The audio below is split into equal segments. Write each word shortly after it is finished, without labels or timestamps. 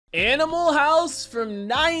Animal House from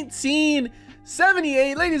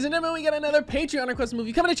 1978. Ladies and gentlemen, we got another Patreon request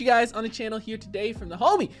movie coming at you guys on the channel here today from the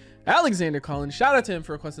homie Alexander Collins. Shout out to him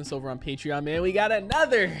for requesting this over on Patreon, man. We got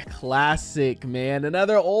another classic, man.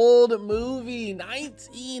 Another old movie,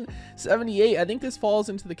 1978. I think this falls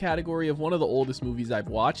into the category of one of the oldest movies I've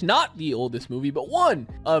watched. Not the oldest movie, but one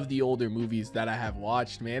of the older movies that I have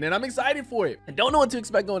watched, man. And I'm excited for it. I don't know what to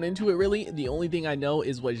expect going into it, really. The only thing I know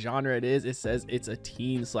is what genre it is. It says it's a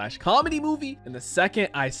teen/comedy movie. And the second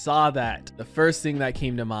I saw that, the first thing that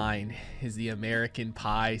came to mind is the American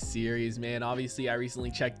Pie series, man. Obviously, I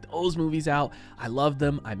recently checked those movies out. I love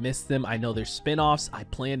them. I miss them. I know there's spin-offs. I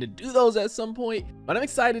plan to do those at some point, but I'm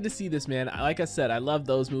excited to see this, man. Like I said, I love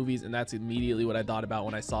those movies, and that's immediately what I thought about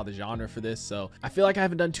when I saw the genre for this. So I feel like I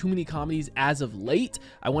haven't done too many comedies as of late.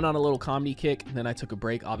 I went on a little comedy kick, and then I took a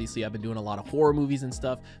break. Obviously, I've been doing a lot of horror movies and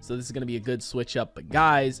stuff, so this is going to be a good switch up. But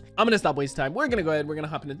guys, I'm going to stop wasting time. We're going to go ahead. We're going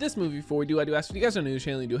to hop into this movie. Before we do, I do ask if you guys are new to the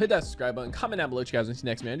channel, you do hit that subscribe button, comment down below what you guys want to see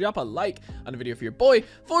next, man. Drop a like on the video for your boy,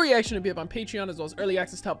 full reaction to be up on Patreon, as well as early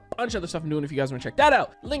access to a bunch of other stuff I'm doing if you guys want to check that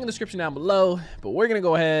out. Link in the description down below. But we're gonna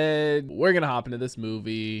go ahead, we're gonna hop into this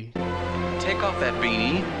movie. Take off that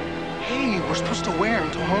beanie. Hey, we're supposed to wear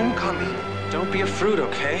them to homecoming. Don't be a fruit,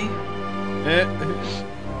 okay?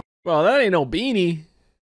 Well, that ain't no beanie.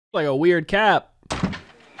 It's like a weird cap.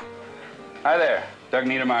 Hi there, Doug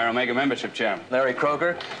Niedermeyer, Omega membership chairman. Larry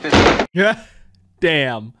Kroger. Yeah.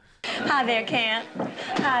 Damn. Hi there, Kent.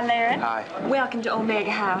 Hi, Larry. Hi. Welcome to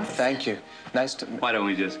Omega House. Thank you. Nice to... Why don't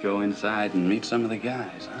we just go inside and meet some of the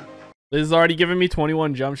guys, huh? This is already giving me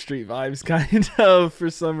 21 Jump Street vibes, kind of,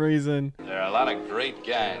 for some reason. There are a lot of great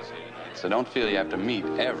guys here tonight, so don't feel you have to meet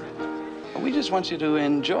everyone. We just want you to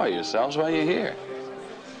enjoy yourselves while you're here.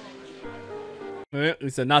 We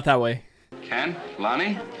said not that way. Ken,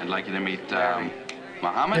 Lonnie, I'd like you to meet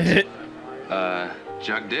Muhammad,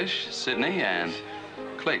 Jagdish, Sydney, and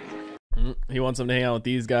Clayton. He wants him to hang out with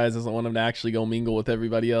these guys, doesn't want him to actually go mingle with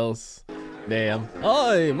everybody else. Damn.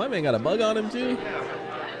 Oh, my man got a bug on him too.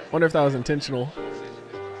 Wonder if that was intentional.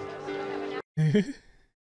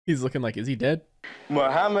 He's looking like, is he dead?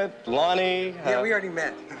 Muhammad, Lonnie. Yeah, we already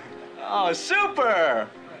met. Oh, super.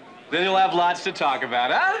 Then you'll have lots to talk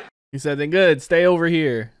about, huh? He said, then good, stay over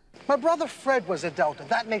here. My brother Fred was a Delta.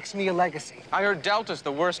 That makes me a legacy. I heard Delta's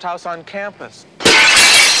the worst house on campus.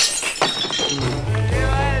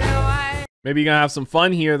 Maybe you're gonna have some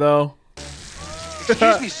fun here, though.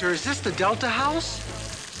 Excuse me, sir. Is this the Delta house?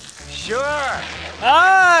 Sure.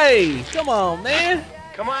 Hey, come on, man.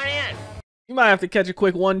 Come on in. You might have to catch a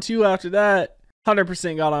quick 1-2 after that.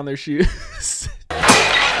 100% got on their shoes. Grab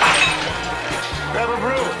a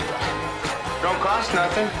brew. Don't cost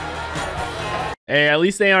nothing. Hey, at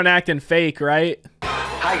least they aren't acting fake, right?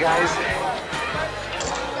 Hi, guys.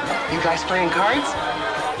 You guys playing cards?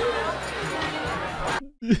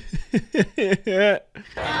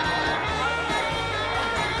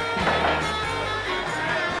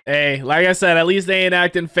 Hey, like I said, at least they ain't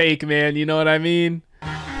acting fake, man. You know what I mean?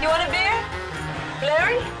 You want a beer?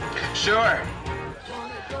 Larry? Sure.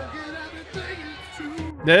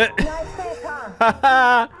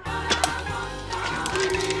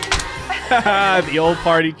 The old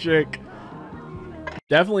party trick.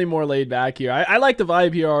 Definitely more laid back here. I like the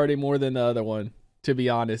vibe here already more than the other one, to be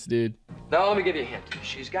honest, dude. Now, let me give you a hint.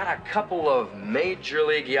 She's got a couple of major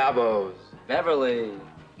league yabos. Beverly.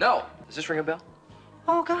 No. Does this ring a bell?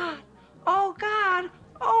 Oh, God. Oh, God.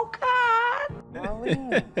 Oh, God.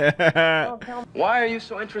 Why are you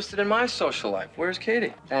so interested in my social life? Where's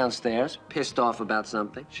Katie? Downstairs, pissed off about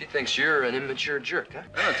something. She thinks you're an immature jerk, huh?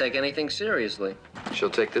 I don't take anything seriously. She'll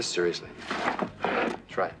take this seriously.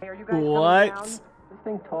 Try it. What? This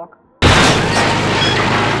thing talk.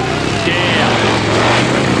 Damn.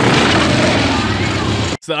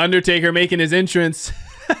 It's the Undertaker making his entrance.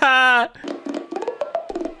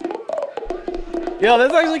 Yo,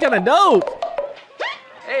 that's actually kind of dope.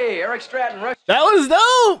 Hey, Eric Stratton, Rush. That was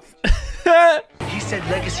dope. He said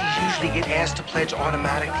legacies usually get asked to pledge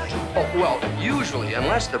automatically. Oh, well, usually,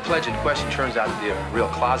 unless the pledge in question turns out to be a real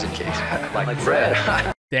closet case, like Fred.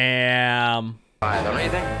 Damn. I don't know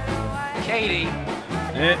anything. Katie.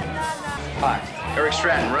 Hi, Eric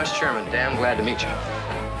Stratton, Rush Chairman. Damn glad to meet you.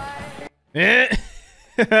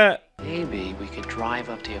 Maybe we could drive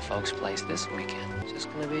up to your folks' place this weekend. It's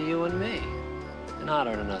just gonna be you and me. And not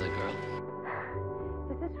another girl.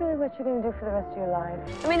 Is this really what you're going to do for the rest of your life?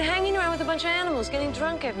 I mean, hanging around with a bunch of animals, getting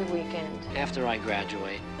drunk every weekend. After I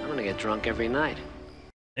graduate, I'm gonna get drunk every night.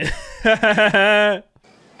 I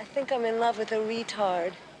think I'm in love with a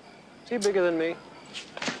retard. Is he bigger than me?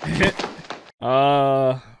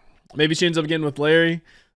 Maybe she ends up getting with Larry.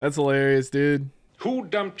 That's hilarious, dude. Who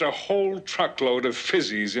dumped a whole truckload of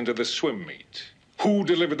fizzies into the swim meet? Who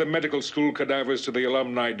delivered the medical school cadavers to the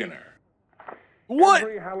alumni dinner? What?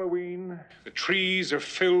 Every Halloween, the trees are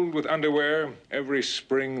filled with underwear. Every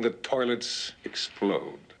spring, the toilets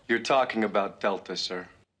explode. You're talking about Delta, sir.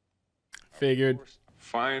 Figured.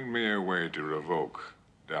 Find me a way to revoke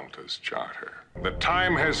Delta's charter. The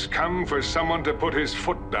time has come for someone to put his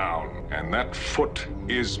foot down, and that foot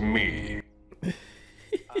is me.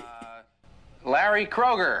 Larry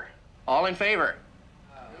Kroger. All in favor?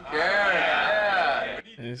 Yeah.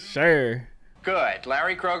 Sure. Good.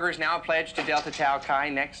 Larry Kroger is now pledged to Delta Tau Chi.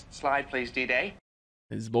 Next slide, please, D-Day.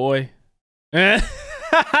 His boy. That's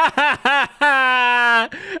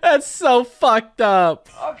so fucked up.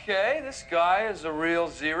 Okay, this guy is a real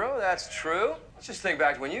zero. That's true. Let's just think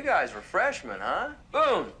back to when you guys were freshmen, huh?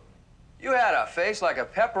 Boone, you had a face like a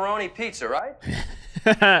pepperoni pizza, right?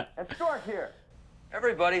 And Stork here.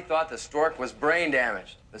 Everybody thought the Stork was brain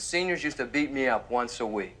damaged. The seniors used to beat me up once a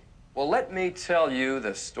week. Well, let me tell you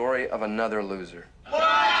the story of another loser.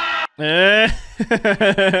 Hey,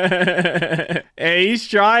 he's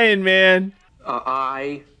trying, man.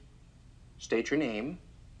 I state your name.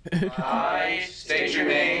 I state your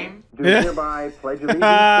name. Do hereby pledge allegiance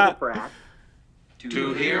to the frat.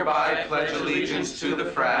 Do hereby pledge allegiance to the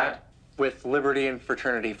frat. With liberty and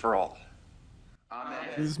fraternity for all.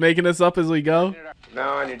 He's making us up as we go.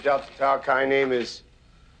 Now on, your Delta Tau Chi name is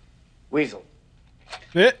Weasel.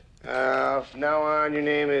 Eh. From now on, your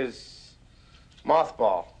name is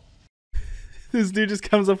Mothball. This dude just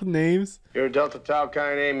comes up with names. Your Delta Tau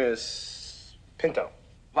Chi name is Pinto.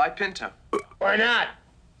 Why Pinto? Why not?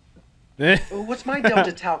 Eh. What's my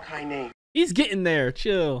Delta Tau Chi name? He's getting there.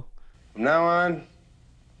 Chill. From now on,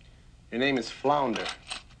 your name is Flounder.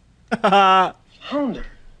 Flounder.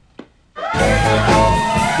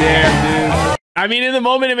 Damn, dude. I mean, in the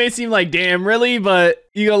moment, it may seem like, damn, really? But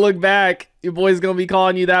you gonna look back, your boy's gonna be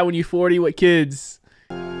calling you that when you're 40 with kids.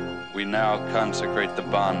 We now consecrate the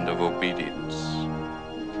bond of obedience.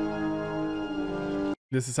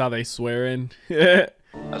 This is how they swear in.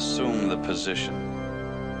 Assume the position.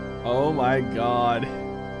 Oh my god.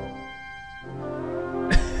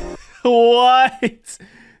 What?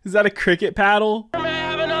 Is that a cricket paddle? May I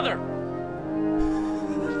have another?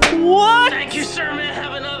 What? Thank you, sir. May I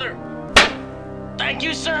have another? Thank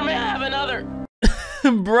you, sir. May I have another?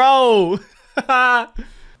 Bro. A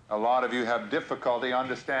lot of you have difficulty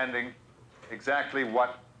understanding exactly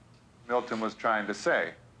what Milton was trying to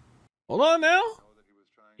say. Hold on now.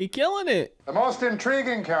 He killing it. The most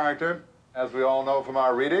intriguing character, as we all know from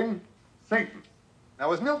our reading, Satan. Now,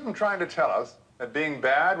 was Milton trying to tell us that being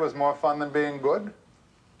bad was more fun than being good?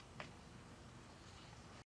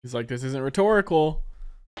 He's like, this isn't rhetorical.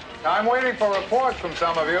 I'm waiting for reports from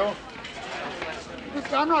some of you.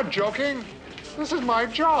 I'm not joking. This is my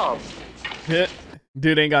job.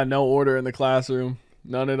 Dude ain't got no order in the classroom.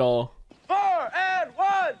 None at all. 4 and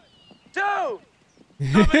 1, 2.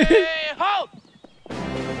 Halt!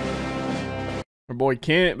 Our boy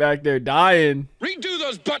Kent back there dying. Redo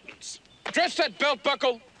those buttons. Dress that belt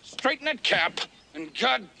buckle. Straighten that cap. And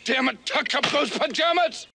God damn it, tuck up those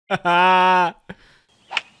pajamas. Puck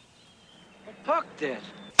did.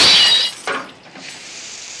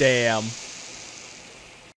 Damn.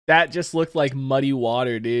 That just looked like muddy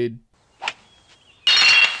water, dude.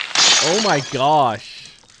 Oh my gosh.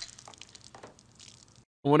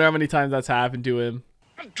 I wonder how many times that's happened to him.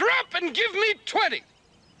 Drop and give me 20.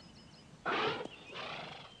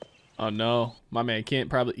 Oh no. My man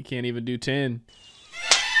can't even do 10.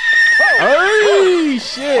 Oh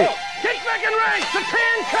shit. Get back and race. The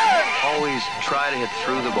 10 turn. Always try to hit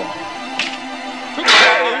through the ball.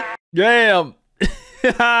 Damn.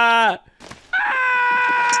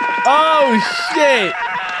 Oh shit.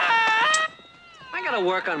 I gotta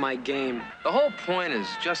work on my game. The whole point is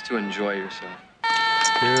just to enjoy yourself.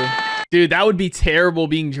 Dude, that would be terrible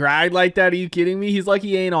being dragged like that. Are you kidding me? He's lucky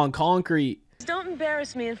he ain't on concrete. Don't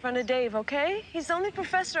embarrass me in front of Dave, okay? He's the only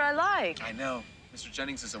professor I like. I know. Mr.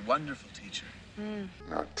 Jennings is a wonderful teacher.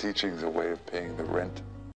 Now, teaching's a way of paying the rent.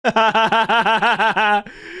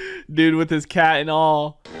 Dude with his cat and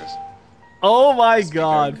all. Yes. Oh my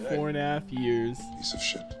god, 4.5 years. Piece of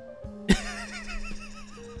shit.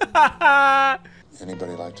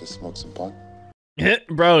 Anybody like to smoke some pot?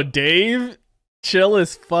 Bro, Dave, chill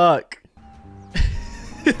as fuck.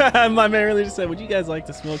 My man really just said, would you guys like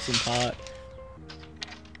to smoke some pot?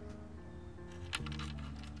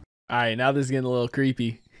 Alright, now this is getting a little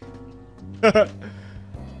creepy.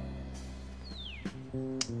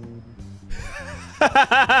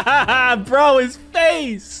 Bro, his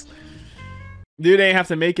face. Dude ain't have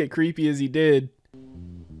to make it creepy as he did.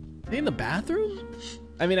 they in the bathroom?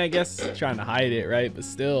 I mean, I guess trying to hide it, right? But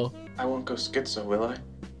still. I won't go schizo, will I?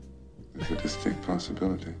 It's a distinct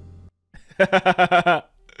possibility.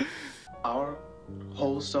 Our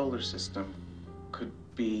whole solar system could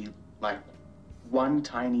be like one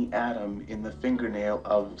tiny atom in the fingernail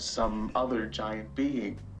of some other giant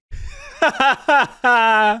being.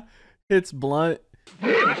 It's blunt.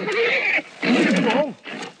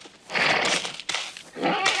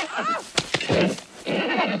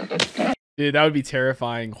 Dude, that would be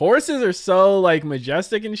terrifying. Horses are so like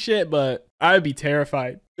majestic and shit, but I would be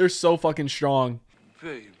terrified. They're so fucking strong.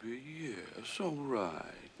 Baby, yeah, it's all right,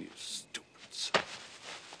 you stupid son.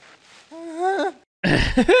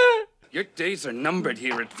 Your days are numbered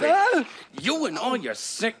here at Vegas. You and all your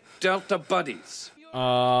sick Delta buddies.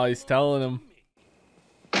 Oh, he's telling him.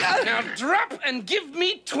 Now drop and give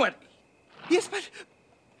me 20. Yes, but...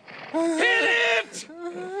 Hit it!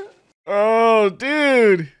 Oh,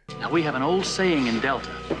 dude. Now, we have an old saying in Delta.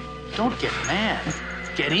 Don't get mad.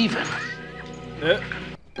 Get even.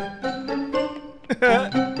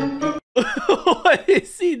 What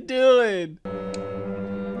is he doing?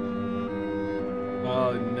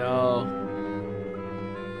 Oh, no.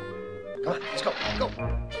 Come on, let's go. Go.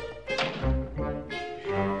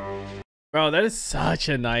 Bro, that is such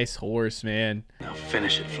a nice horse, man. Now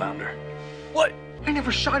finish it, Flounder. What? I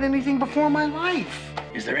never shot anything before in my life.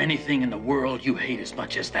 Is there anything in the world you hate as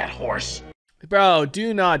much as that horse? Bro,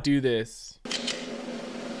 do not do this.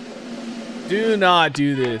 Do not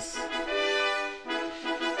do this.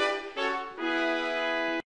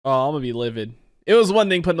 Oh, I'm gonna be livid. It was one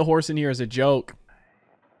thing putting the horse in here as a joke.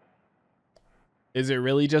 Is it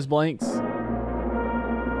really just blanks?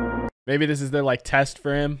 Maybe this is their like test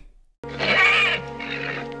for him.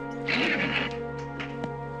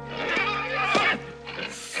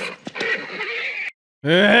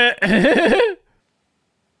 That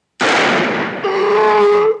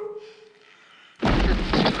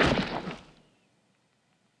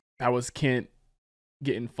was Kent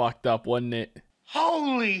getting fucked up, wasn't it?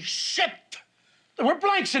 Holy shit! There were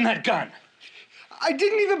blanks in that gun. I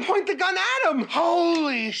didn't even point the gun at him.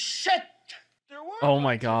 Holy shit! There were Oh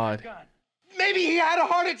my god. Maybe he had a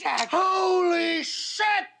heart attack. Holy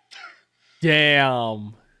shit!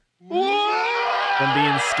 Damn. I'm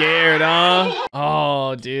being scared, huh?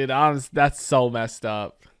 Oh, dude, that's so messed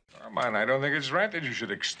up. Carmine, I don't think it's right that you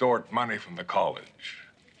should extort money from the college.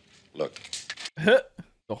 Look,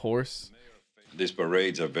 The horse. these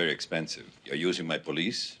parades are very expensive. You're using my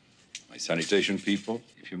police, my sanitation people.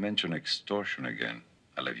 If you mention extortion again,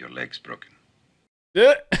 I'll have your legs broken.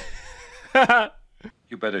 You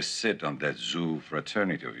better sit on that zoo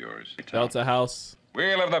fraternity of yours. Delta House.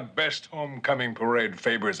 We'll have the best homecoming parade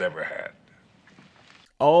Faber's ever had.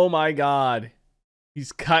 Oh my god.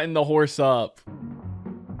 He's cutting the horse up.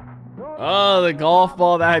 Oh, the golf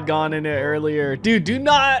ball that had gone in it earlier. Dude, do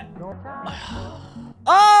not.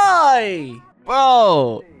 Aye!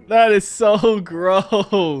 Bro, that is so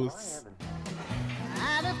gross.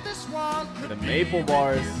 The maple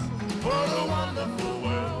bars.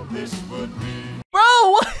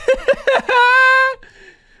 Bro, what?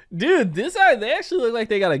 Dude, they actually look like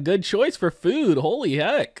they got a good choice for food. Holy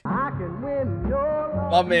heck.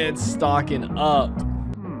 My man's stocking up.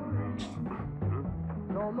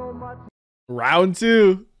 Round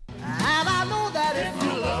 2.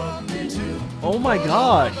 Oh my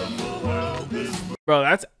gosh. Bro,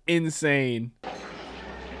 that's insane.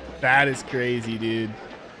 That is crazy, dude.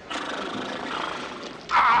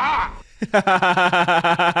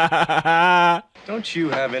 Don't you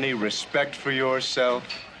have any respect for yourself?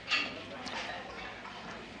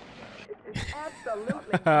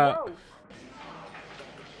 Absolutely gross.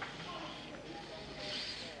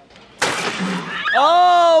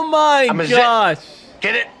 Oh my gosh.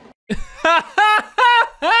 Get it?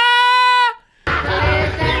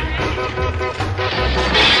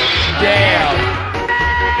 Damn.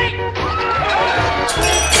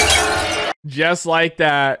 Just like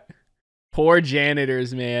that. Poor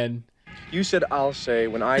janitors, man. You said I'll say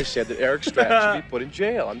when I said that Eric Stratt should be put in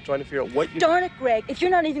jail. I'm trying to figure out what you... Darn it, Greg. If you're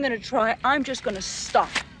not even going to try, I'm just going to stop.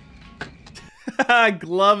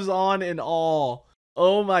 Gloves on and all.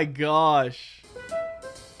 Oh my gosh.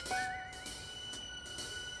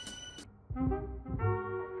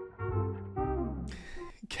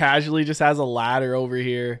 Casually just has a ladder over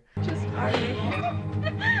here.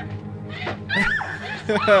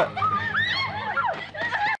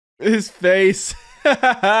 His face. Good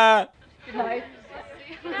night.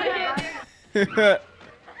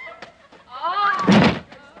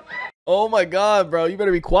 Oh my god, bro. You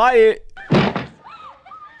better be quiet.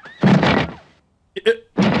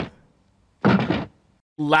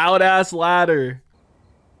 Loud ass ladder.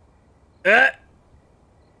 Does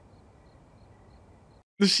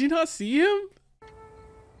she not see him?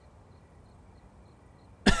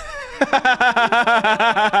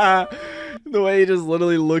 The way he just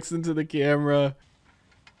literally looks into the camera.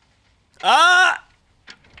 Ah!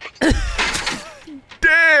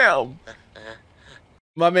 Damn!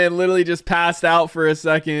 My man literally just passed out for a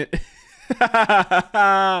second.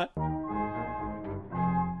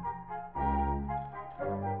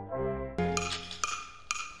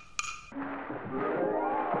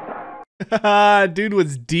 Dude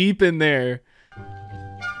was deep in there.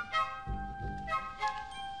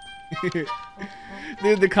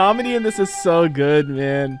 Dude, the comedy in this is so good,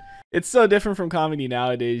 man. It's so different from comedy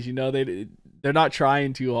nowadays. You know, they're not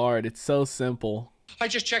trying too hard. It's so simple. I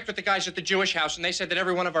just checked with the guys at the Jewish house, and they said that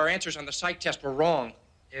every one of our answers on the psych test were wrong.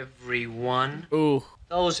 Every one? Ooh.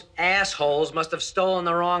 Those assholes must have stolen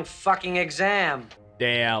the wrong fucking exam.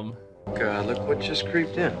 Damn. God, look what just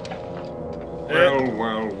creeped in.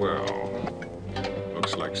 Well.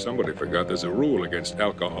 Looks like somebody forgot there's a rule against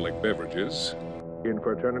alcoholic beverages in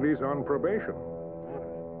fraternities on probation.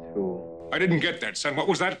 I didn't get that, son. What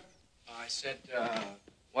was that? I said,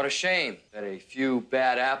 what a shame that a few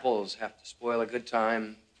bad apples have to spoil a good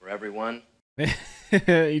time for everyone.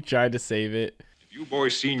 He tried to save it. Have you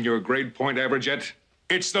boys seen your grade point average yet?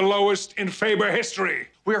 It's the lowest in Faber history.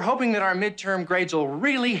 We're hoping that our midterm grades will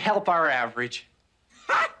really help our average.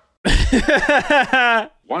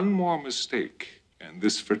 One more mistake, and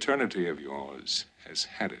this fraternity of yours has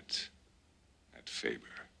had it at Faber.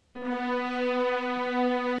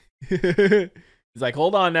 He's like,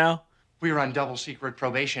 hold on now. We're on double secret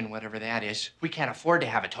probation, whatever that is. We can't afford to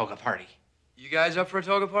have a toga party. You guys up for a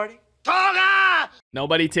toga party? Toga!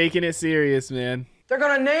 Nobody taking it serious, man. They're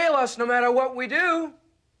gonna nail us no matter what we do.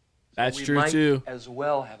 That's we true might too. As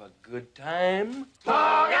well have a good time.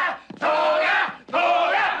 Toga! Toga!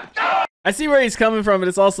 Toga! Toga! I see where he's coming from, but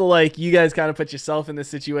it's also like you guys kind of put yourself in this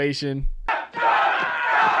situation.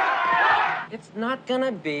 It's not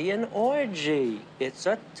gonna be an orgy. It's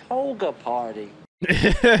a toga party.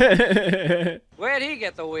 Where'd he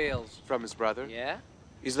get the wheels? From his brother. Yeah?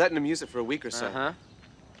 He's letting him use it for a week or so. Uh-huh.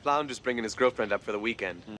 Flounder's bringing his girlfriend up for the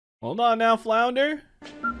weekend. Hold on now, Flounder.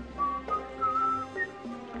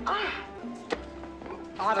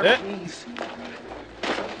 Otter, please.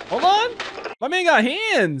 Hold on. My man got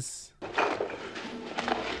hands.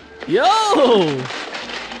 Yo!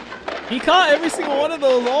 He caught every single one of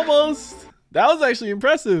those almost. That was actually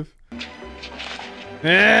impressive.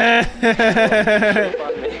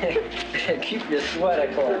 Keep your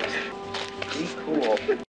sweater closed. Be cool.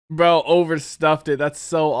 Bro, overstuffed it. That's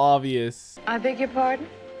so obvious. I beg your pardon?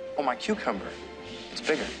 Oh, my cucumber. It's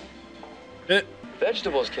bigger.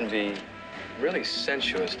 Vegetables can be really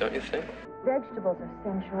sensuous, don't you think? Vegetables are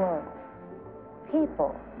sensual.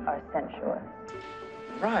 People are sensuous.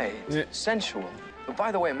 Right. Sensual. But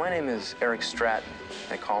by the way, my name is Eric Stratton.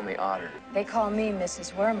 They call me Otter. They call me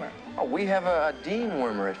Mrs. Wormer. Oh, we have a Dean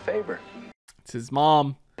Wormer at Faber. It's his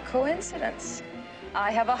mom. Coincidence.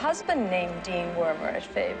 I have a husband named Dean Wormer at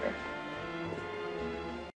Faber.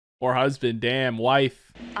 Or husband, damn,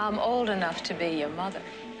 wife. I'm old enough to be your mother.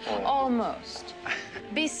 Oh. Almost.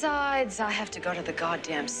 Besides, I have to go to the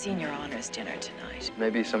goddamn senior honors dinner tonight.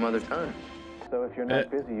 Maybe some other time. So if you're not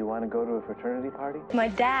busy, you want to go to a fraternity party? My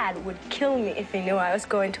dad would kill me if he knew I was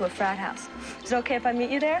going to a frat house. Is it okay if I meet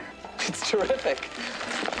you there? It's terrific.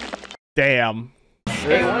 Damn.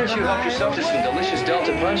 Hey, why don't you help yourself to some delicious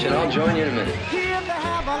Delta Punch and I'll join you in a minute.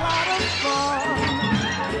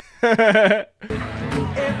 Okay.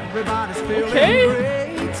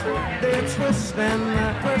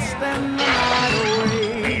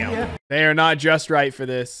 They are not dressed right for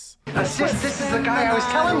this. Sis, this is the guy I was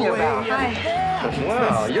telling you about. Hi.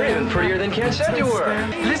 Wow, you're even prettier than Ken said you were.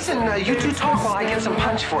 Listen, you two talk while I get some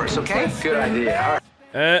punch for us, okay? Good idea.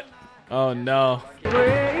 Oh no.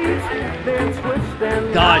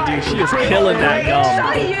 God, dude, she is killing that gum.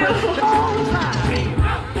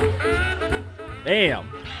 Damn.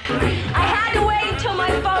 I had to wait until my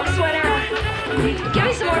folks went out. Give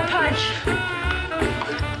me some more punch.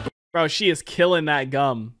 Bro, she is killing that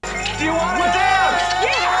gum. Do you want to dance?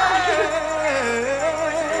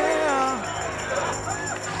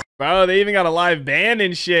 Bro, they even got a live band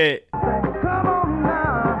and shit.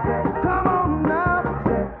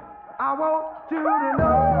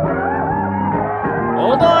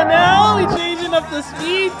 Hold on now, we changing up the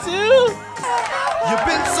speed too. You've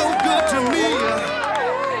been so good to me.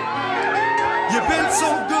 You've been so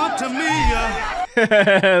good to me.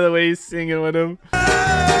 The way he's singing with him.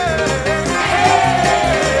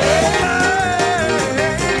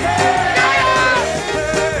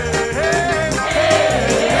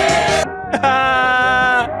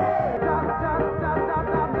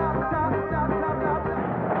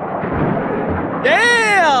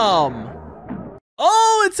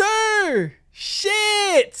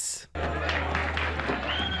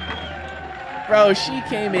 Bro, she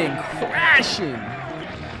came in crashing.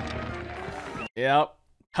 Yep.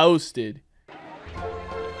 Toasted.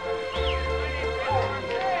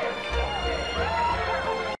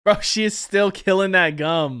 Bro, she is still killing that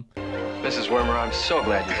gum. Mrs. Wormer, I'm so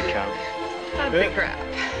glad you could come. A big crap.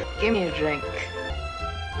 Give me a drink.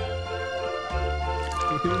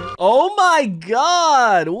 Oh my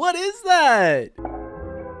god, what is that?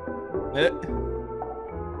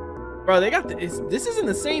 Bro, they got this is in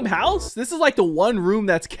the same house? This is like the one room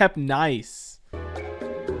that's kept nice.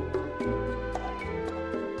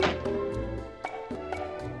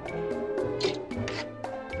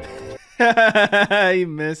 He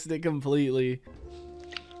missed it completely.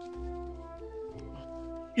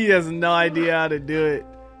 He has no idea how to do it.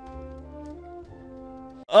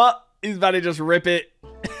 Oh, he's about to just rip it.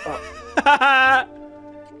 I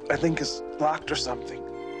think it's locked or something.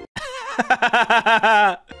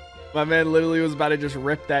 My man literally was about to just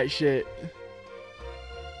rip that shit.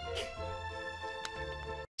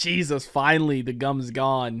 Jesus, finally the gum's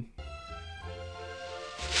gone.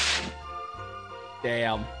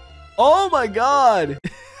 Damn. Oh my god.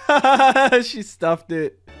 She stuffed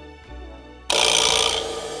it.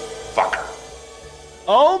 Fucker.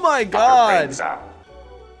 Oh my god.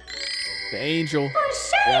 The angel.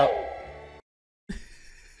 Yep.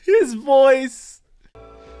 His voice.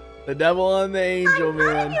 The devil on the angel,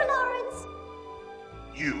 man.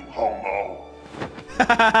 You homo.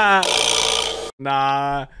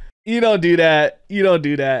 Nah. You don't do that. You don't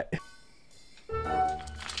do that.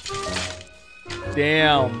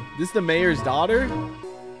 Damn. This is the mayor's daughter?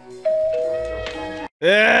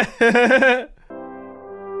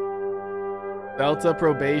 Delta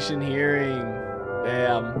probation hearing.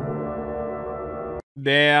 Damn.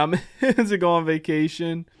 Damn. Is it go on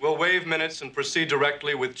vacation? We'll waive minutes and proceed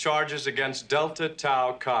directly with charges against Delta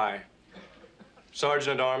Tau Chi.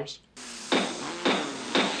 Sergeant at Arms.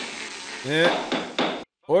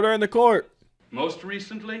 Order in the court. Most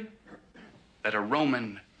recently, that a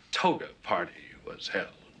Roman toga party was held.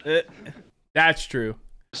 That's true.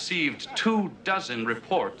 Received 24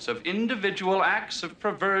 reports of individual acts of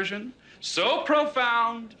perversion so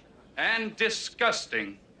profound and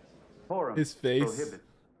disgusting. His face. Prohibits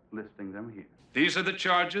listing them here. These are the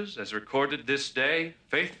charges as recorded this day,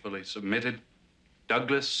 faithfully submitted,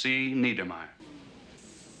 Douglas C. Niedermeyer.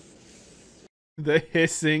 The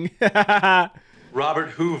hissing. Robert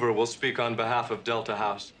Hoover will speak on behalf of Delta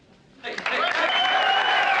House.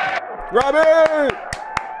 Robert!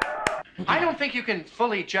 I don't think you can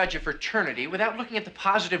fully judge a fraternity without looking at the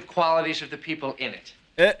positive qualities of the people in it.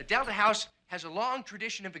 The Delta House has a long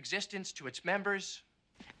tradition of existence to its members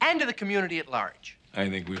and to the community at large. I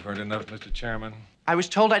think we've heard enough, Mr. Chairman. I was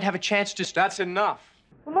told I'd have a chance to... That's enough.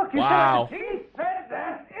 Well, look, you wow. said he said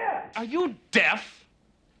that's it. Are you deaf?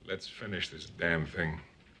 Let's finish this damn thing.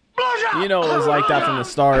 You know it was like that from the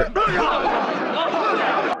start.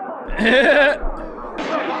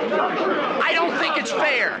 I don't think it's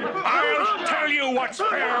fair. I'll tell you what's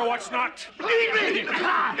fair, what's not.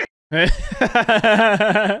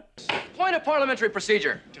 Point of parliamentary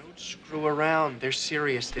procedure. Don't screw around. They're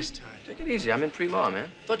serious this time. Take it easy. I'm in pre-law,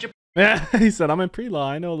 man. Thought you... Yeah, he said, I'm in pre-law.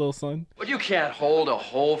 I know, little son. But you can't hold a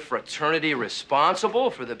whole fraternity responsible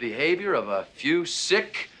for the behavior of a few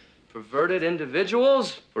sick, perverted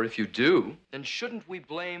individuals. Or if you do, then shouldn't we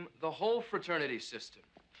blame the whole fraternity system?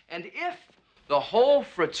 And if the whole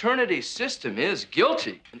fraternity system is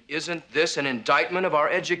guilty, then isn't this an indictment of our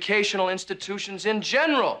educational institutions in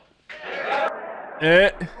general?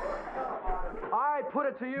 I put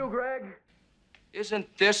it to you, Greg. Isn't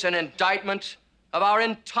this an indictment of our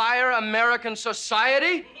entire American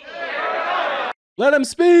society? Let him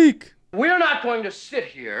speak. We're not going to sit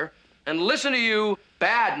here and listen to you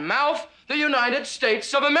badmouth the United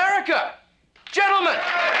States of America. Gentlemen!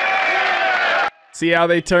 See how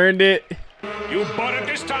they turned it? You bought it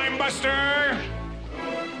this time, Buster.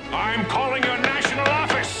 I'm calling your national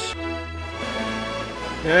office.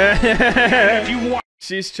 If you want.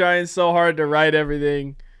 She's trying so hard to write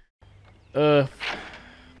everything. Damn.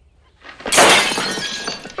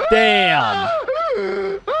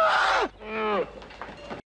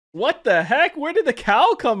 What the heck? Where did the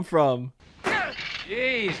cow come from?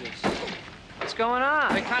 Jesus. What's going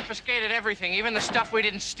on? They confiscated everything, even the stuff we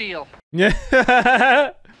didn't steal. Yeah.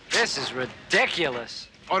 This is ridiculous.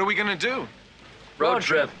 What are we gonna do? Road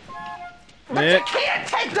trip. But you can't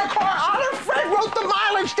take the car. Our friend wrote the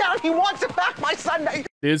mileage down. He wants it back by Sunday.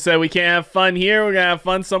 Dude said we can't have fun here. We're gonna have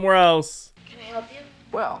fun somewhere else. Can I help you?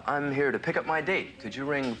 Well, I'm here to pick up my date. Could you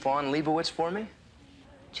ring Fawn Leibowitz for me?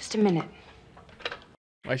 Just a minute.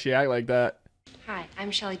 Why she act like that? Hi,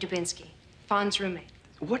 I'm Shelley Dubinsky, Fawn's roommate.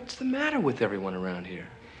 What's the matter with everyone around here?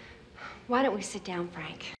 Why don't we sit down,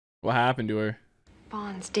 Frank? What happened to her?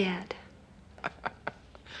 Vaughn's dead.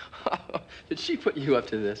 Did she put you up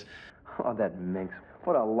to this? Oh, that minx.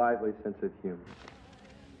 What a lively sense of humor.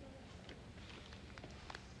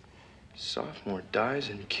 Sophomore dies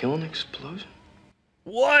in kiln explosion?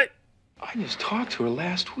 What? I just talked to her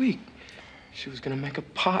last week. She was gonna make a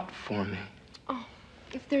pot for me. Oh,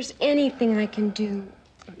 if there's anything I can do.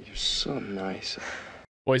 You're so nice.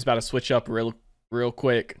 Boy's about to switch up real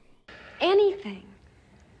quick. Anything.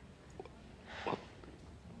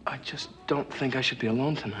 I just don't think I should be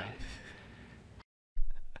alone tonight.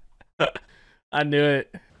 I knew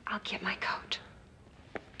it. I'll get my coat.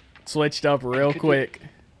 Switched up real quick.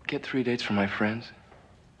 Get 3 dates for my friends.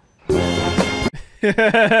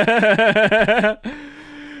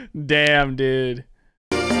 Damn, dude.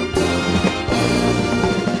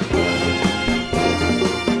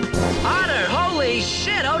 Otter, holy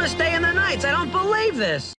shit, Otis Day in the Nights. I don't believe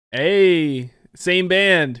this. Hey, same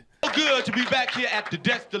band. Good to be back here at the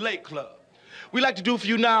Death Delay Club. We like to do for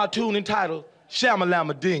you now a tune entitled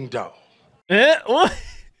Shamalama Ding Dong. What?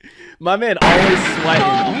 My man always sweating.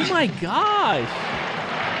 Oh my gosh.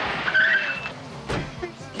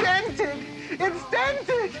 It's dented. It's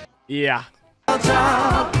dented. Yeah.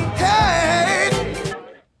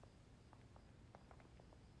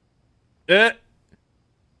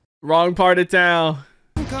 Wrong part of town.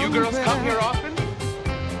 You girls come here often?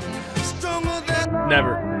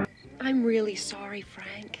 Never. I'm really sorry,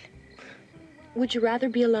 Frank. Would you rather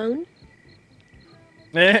be alone?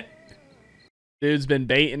 Dude's been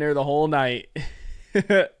baiting her the whole night.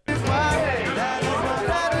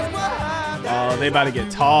 Oh, they about to get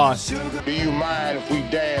tossed. Do you mind if we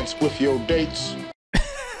dance with your dates?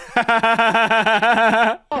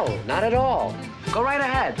 Oh, not at all. Go right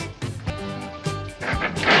ahead.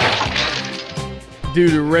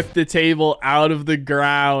 Dude ripped the table out of the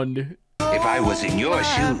ground. If I was in your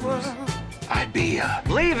shoes, I'd be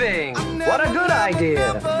leaving. What a good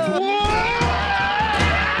idea.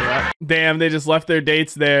 Yeah. Damn, they just left their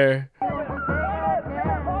dates there.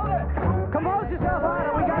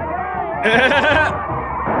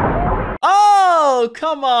 Oh,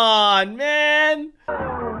 come on, man.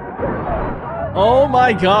 Oh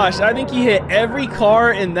my gosh, I think he hit every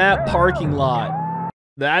car in that parking lot.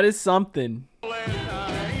 That is something.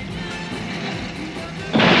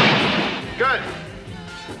 Good.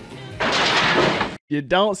 You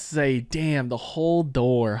don't say. Damn, the whole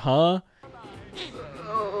door, huh?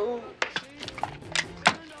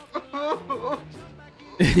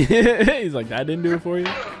 He's like, that didn't do it for you?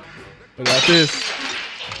 What about this?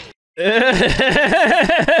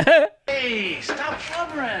 Hey, stop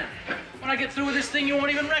blubbering. When I get through with this thing, you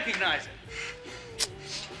won't even recognize it.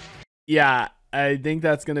 Yeah, I think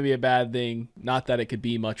that's going to be a bad thing. Not that it could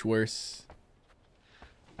be much worse.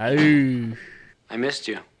 Oh. I missed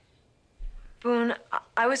you. Boone,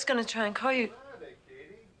 I was gonna try and call you.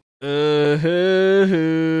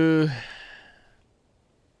 Boone,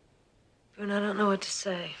 I don't know what to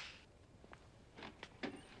say.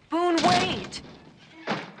 Boone, wait!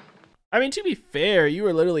 I mean, to be fair, you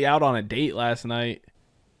were literally out on a date last night.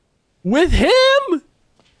 With him?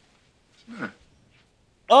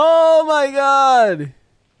 Oh my god.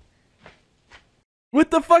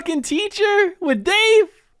 With the fucking teacher? With Dave?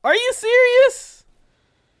 Are you serious?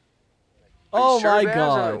 Oh my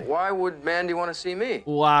god. Why would Mandy want to see me?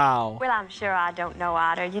 Wow. Well, I'm sure I don't know,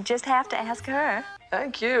 Otter. You just have to ask her.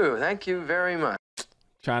 Thank you. Thank you very much.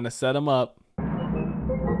 Trying to set him up.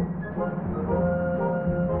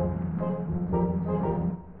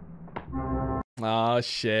 Oh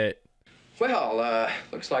shit. Well,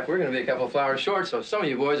 looks like we're gonna be a couple of flowers short, so some of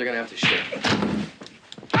you boys are gonna have to share.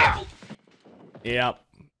 Yep.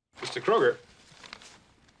 Mr. Kroger.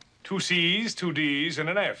 2 C's, 2 D's, and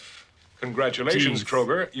an F. Congratulations, Jeez.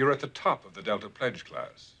 Kroger. You're at the top of the Delta Pledge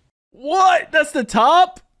class. What? That's the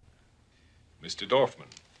top? Mr. Dorfman.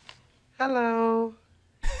 Hello.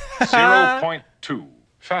 0.2.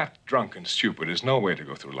 Fat, drunk, and stupid is no way to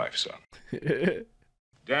go through life, son.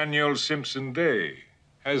 Daniel Simpson Day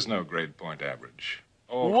has no grade point average.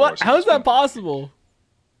 All What? courses How is that possible?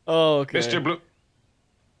 Oh, okay. Mr. Blue.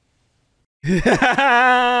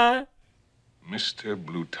 Mr.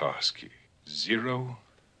 Blutowski.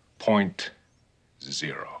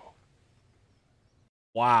 0.0.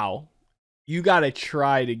 Wow. You gotta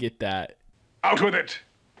try to get that. Out with it!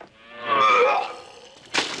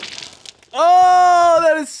 Oh,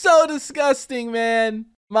 that is so disgusting, man.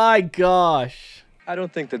 My gosh. I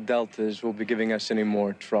don't think the Deltas will be giving us any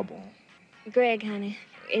more trouble. Greg, honey,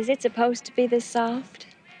 is it supposed to be this soft?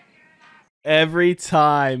 Every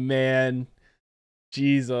time, man.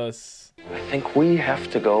 Jesus. I think we have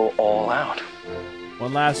to go all out.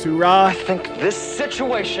 One last hoorah. I think this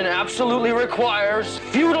situation absolutely requires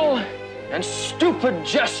futile and stupid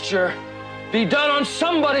gesture be done on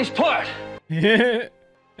somebody's part.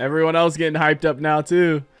 Everyone else getting hyped up now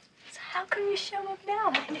too. So how come you show up now?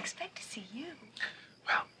 I didn't expect to see you.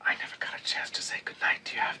 Well, I never got a chance to say goodnight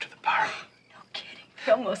to you after the party. No kidding.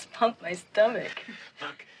 You almost pumped my stomach.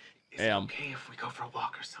 Look, is it okay if we go for a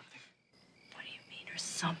walk or something? What do you mean, or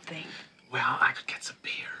something? Well, I could get some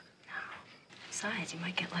beer. Besides, you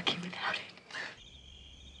might get lucky without it.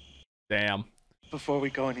 Damn. Before we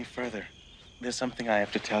go any further, there's something I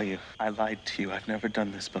have to tell you. I lied to you. I've never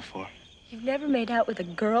done this before. You've never made out with a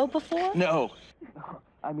girl before? No.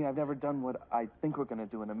 I mean, I've never done what I think we're gonna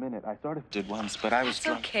do in a minute. I sort of did once, but I was It's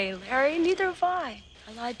drunk. okay, Larry. Neither have I.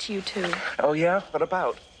 I lied to you, too. Oh, yeah? What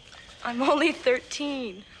about? I'm only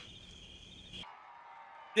 13.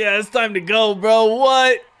 Yeah, it's time to go, bro.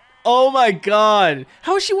 What? Oh my God.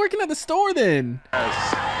 How is she working at the store then? Bro,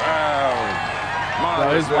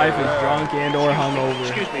 his wife is drunk and or hungover.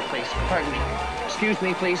 Excuse me, please. Pardon me. Excuse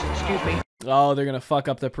me, please. Excuse me. Oh, they're gonna fuck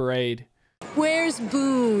up the parade. Where's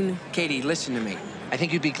Boone? Katie, listen to me. I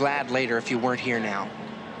think you'd be glad later if you weren't here now.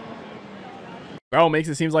 Bro, makes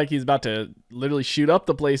it seem like he's about to literally shoot up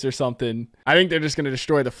the place or something. I think they're just gonna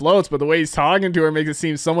destroy the floats, but the way he's talking to her makes it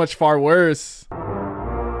seem so much far worse.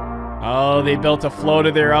 Oh, they built a float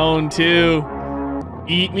of their own too.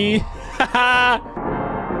 Eat me.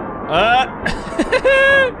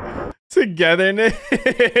 Togetherness.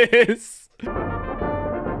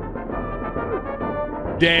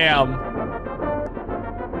 Damn.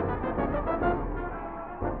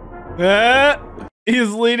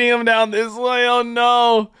 He's leading him down this way. Oh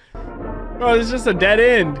no. Bro, it's just a dead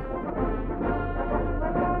end.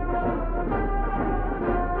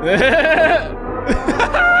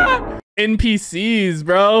 NPCs,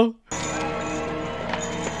 bro.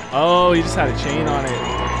 Oh, he just had a chain on it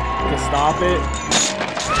to stop it.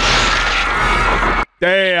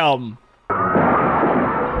 Damn.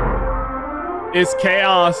 It's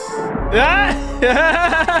chaos.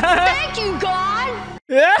 Thank you, God!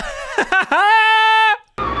 Here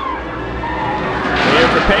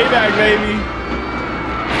for payback, baby.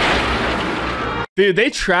 Dude, they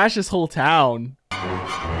trashed this whole town.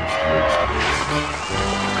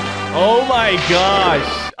 Oh my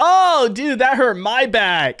gosh. Oh, dude, that hurt my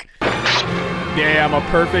back. Damn, a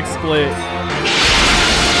perfect split.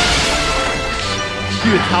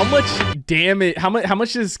 Dude, how much damage? How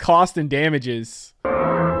much is cost and damages?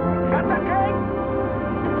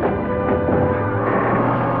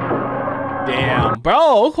 Damn,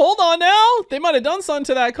 bro, hold on now. They might have done something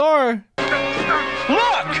to that car.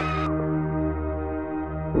 Look!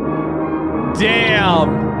 Damn.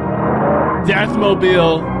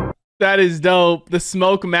 Deathmobile. That is dope. The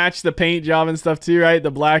smoke matched the paint job and stuff too, right? The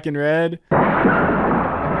black and red.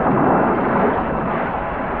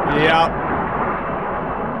 Yeah.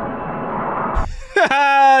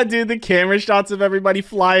 Dude, the camera shots of everybody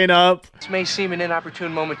flying up. This may seem an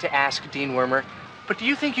inopportune moment to ask, Dean Wormer, but do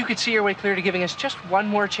you think you could see your way clear to giving us just one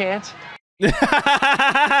more chance? This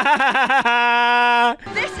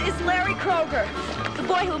is Larry Kroger, the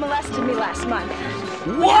boy who molested me last month.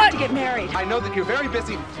 We have to get married. I know that you're very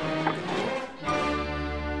busy.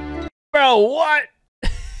 Bro, what?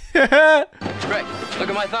 Great. Look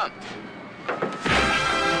at my thumb.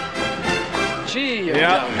 Gee,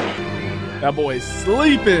 yeah. That boy's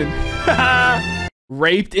sleeping.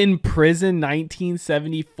 Raped in prison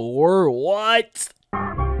 1974. What?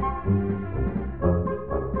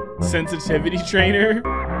 Sensitivity trainer.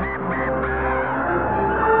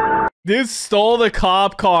 Dude stole the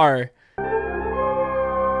cop car.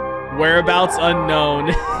 Whereabouts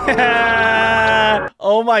unknown.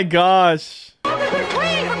 Oh my gosh. They're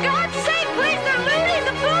fleeing, for God's sake, please, they're looting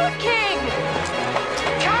the Food King!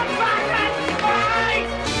 Come back and fight!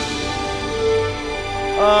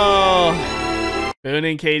 Oh. Boone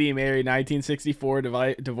and Katie married 1964,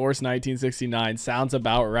 divorced 1969. Sounds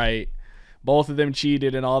about right. Both of them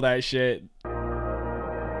cheated and all that shit.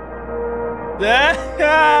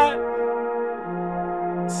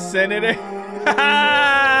 Senator.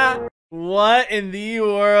 What in the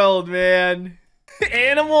world, man?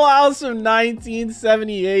 Animal House from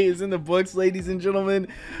 1978 is in the books, ladies and gentlemen.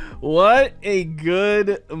 What a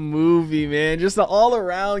good movie, man. Just an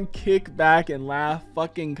all-around kick back and laugh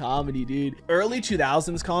fucking comedy, dude. Early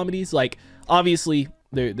 2000s comedies, like, obviously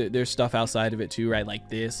there's stuff outside of it too, right? Like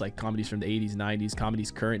this, like comedies from the 80s, 90s,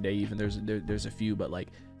 comedies current day even. There's a few, but like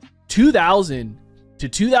 2000 to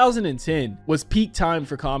 2010 was peak time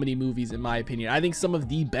for comedy movies, in my opinion. I think some of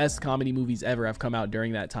the best comedy movies ever have come out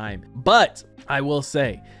during that time. But I will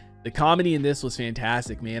say, the comedy in this was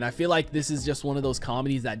fantastic, man. I feel like this is just one of those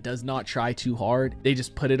comedies that does not try too hard. They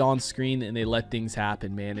just put it on screen and they let things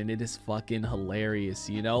happen, man. And it is fucking hilarious,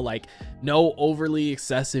 you know? Like, no overly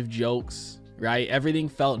excessive jokes, right? Everything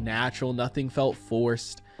felt natural. Nothing felt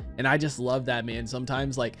forced. And I just love that, man.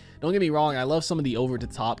 Sometimes, like, don't get me wrong, I love some of the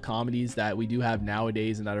over-the-top comedies that we do have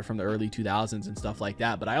nowadays and that are from the early 2000s and stuff like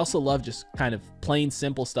that. But I also love just kind of plain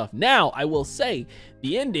simple stuff. Now, I will say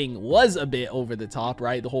the ending was a bit over the top,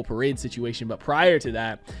 right? The whole parade situation. But prior to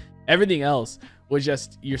that, everything else was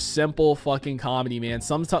just your simple fucking comedy, man.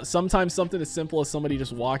 Sometimes something as simple as somebody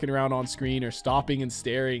just walking around on screen or stopping and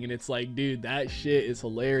staring, and it's like, dude, that shit is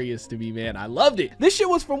hilarious to me, man. I loved it. This shit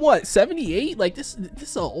was from what, 78? Like, this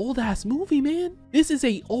is an old ass movie, man. This is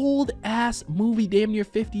a old ass movie, damn near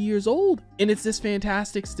 50 years old, and it's this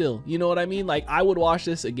fantastic still. You know what I mean? Like, I would watch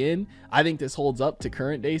this again. I think this holds up to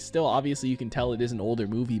current day still. Obviously, you can tell it is an older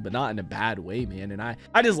movie, but not in a bad way, man. And I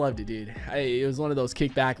just loved it, dude. It was one of those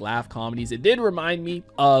kickback laugh comedies. It did remind me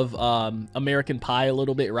of American Pie a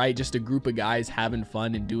little bit, right? Just a group of guys having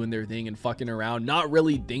fun and doing their thing and fucking around, not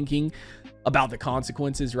really thinking about the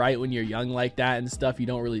consequences, right? When you're young like that and stuff, you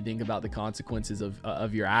don't really think about the consequences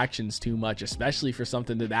of your actions too much, especially for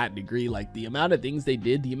something to that degree. Like, the amount of things they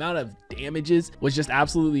did, the amount of damages was just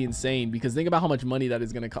absolutely insane, because think about how much money that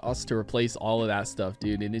is going to cost to replace all of that stuff,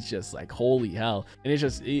 dude. And it's just like, holy hell. And it's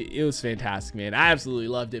just, it was fantastic, man. I absolutely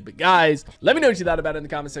loved it. But guys, let me know what you thought about it in the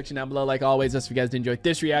comment section down below. Like always, if you guys did enjoy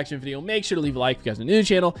this reaction video, make sure to leave a like. If you guys are new to the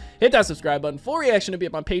channel, hit that subscribe button. Full reaction to be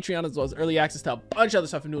up on Patreon, as well as early access to a bunch of other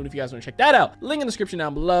stuff I'm doing if you guys want to check that out. Link in the description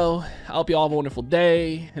down below. I hope you all have a wonderful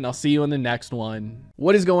day, and I'll see you in the next one.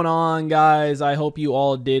 What is going on, guys? I hope you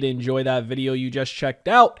all did enjoy that video you just checked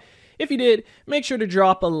out. If you did, make sure to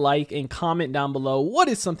drop a like and comment down below what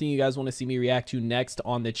is something you guys want to see me react to next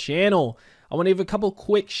on the channel. I want to give a couple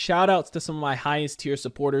quick shout outs to some of my highest tier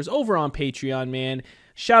supporters over on Patreon, man.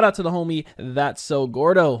 Shout out to the homie That's So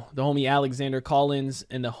Gordo, the homie Alexander Collins,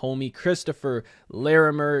 and the homie Christopher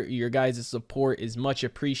Larimer. Your guys' support is much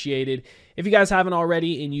appreciated. If you guys haven't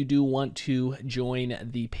already and you do want to join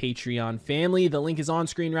the Patreon family, the link is on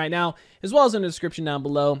screen right now, as well as in the description down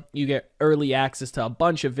below. You get early access to a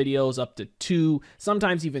bunch of videos, up to 2,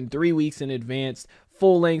 sometimes even 3 weeks in advance,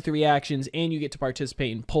 full-length reactions, and you get to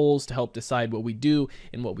participate in polls to help decide what we do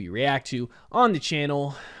and what we react to on the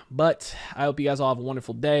channel. But I hope you guys all have a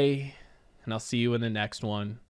wonderful day, and I'll see you in the next one.